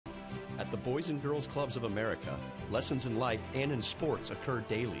the Boys and Girls Clubs of America, lessons in life and in sports occur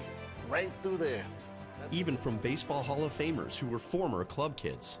daily. Right through there. Even from baseball Hall of Famers who were former club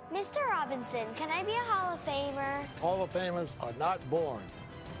kids. Mr. Robinson, can I be a Hall of Famer? Hall of Famers are not born,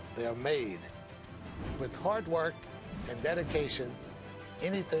 they are made. With hard work and dedication,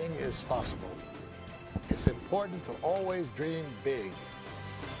 anything is possible. It's important to always dream big.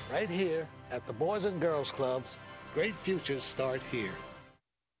 Right here at the Boys and Girls Clubs, great futures start here.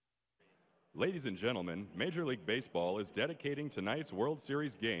 Ladies and gentlemen, Major League Baseball is dedicating tonight's World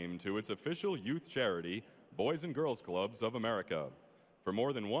Series game to its official youth charity, Boys and Girls Clubs of America. For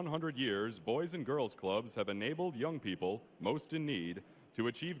more than 100 years, Boys and Girls Clubs have enabled young people, most in need, to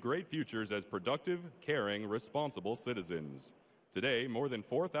achieve great futures as productive, caring, responsible citizens. Today, more than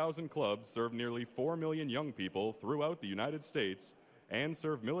 4,000 clubs serve nearly 4 million young people throughout the United States and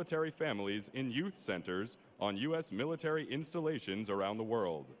serve military families in youth centers on U.S. military installations around the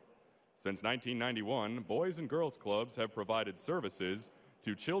world. Since 1991, Boys and Girls Clubs have provided services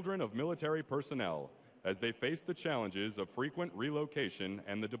to children of military personnel as they face the challenges of frequent relocation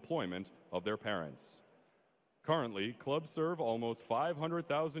and the deployment of their parents. Currently, clubs serve almost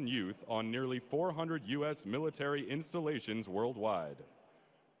 500,000 youth on nearly 400 U.S. military installations worldwide.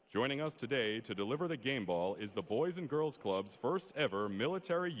 Joining us today to deliver the game ball is the Boys and Girls Club's first ever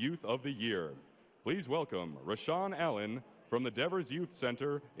Military Youth of the Year. Please welcome Rashawn Allen from the Devers Youth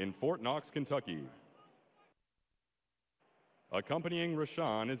Center in Fort Knox, Kentucky. Accompanying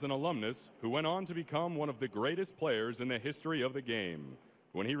Rashawn is an alumnus who went on to become one of the greatest players in the history of the game.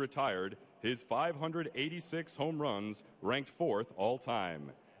 When he retired, his 586 home runs ranked 4th all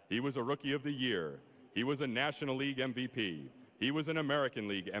time. He was a Rookie of the Year. He was a National League MVP. He was an American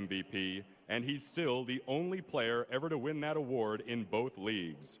League MVP, and he's still the only player ever to win that award in both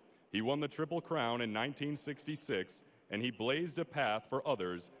leagues. He won the Triple Crown in 1966, and he blazed a path for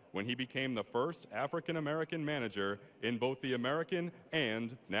others when he became the first African-American manager in both the American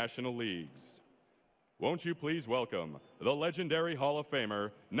and National Leagues. Won't you please welcome the legendary Hall of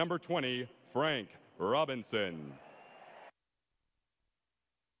Famer, number 20, Frank Robinson.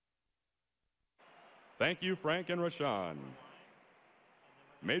 Thank you, Frank and Rashawn.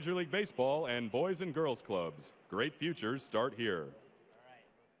 Major League Baseball and Boys and Girls Clubs, great futures start here.